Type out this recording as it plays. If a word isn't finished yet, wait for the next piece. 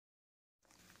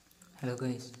Hello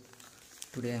guys,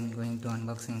 today I am going to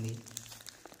unboxing the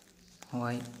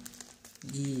Huawei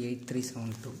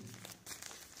E8372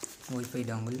 Wi-Fi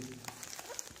dongle.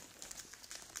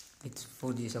 It's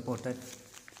 4G supported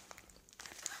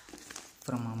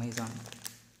from Amazon.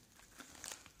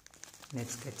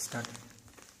 Let's get started.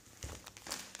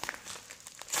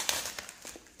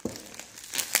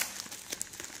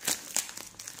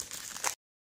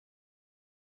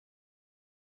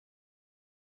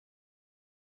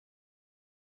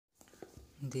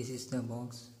 This is the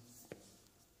box.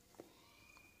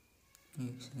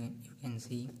 You can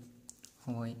see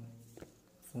Huawei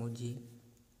 4G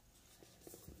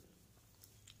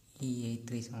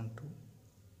E8372.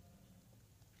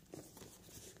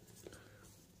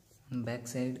 On back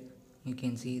side you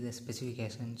can see the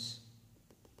specifications.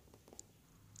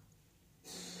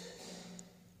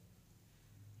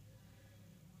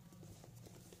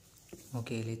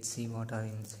 Okay, let's see what are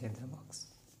inside the box.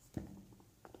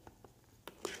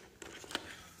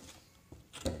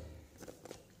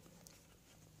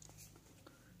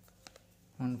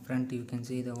 On front you can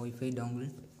see the Wi-Fi dongle.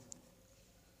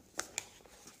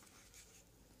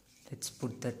 Let's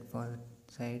put that for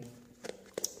side.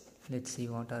 Let's see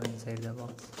what are inside the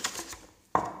box.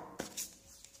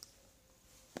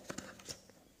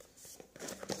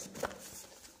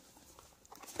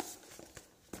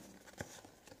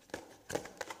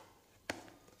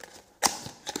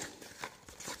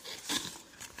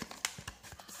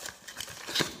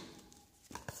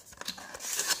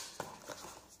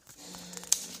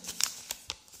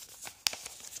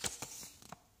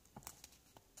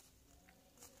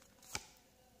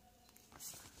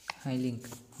 I link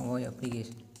Huawei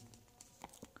application.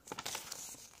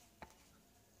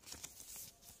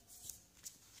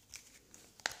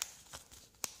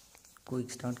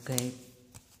 Quick start guide,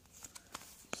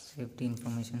 safety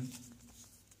information,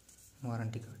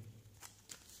 warranty card.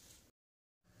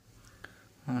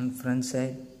 On front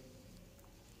side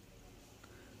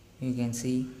you can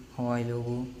see Huawei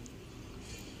logo,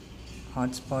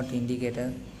 hotspot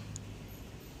indicator.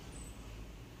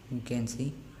 You can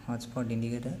see hotspot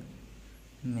indicator,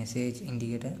 message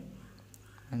indicator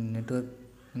and network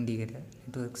indicator,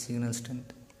 network signal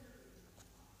strength.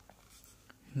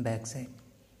 Back side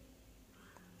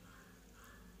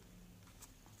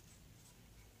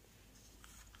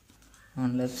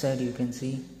on left side you can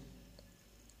see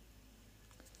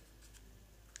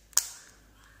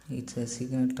it's a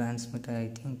signal transmitter, I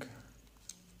think.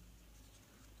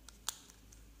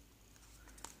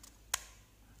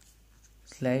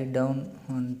 Slide down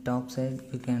on top side,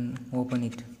 you can open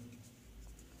it.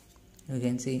 You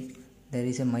can see there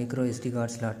is a micro SD card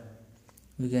slot.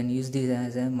 You can use this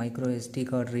as a micro SD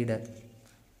card reader,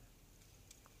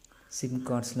 SIM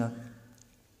card slot.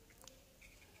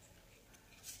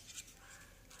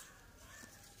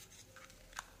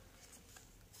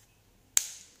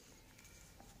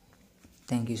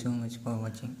 Thank you so much for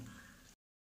watching.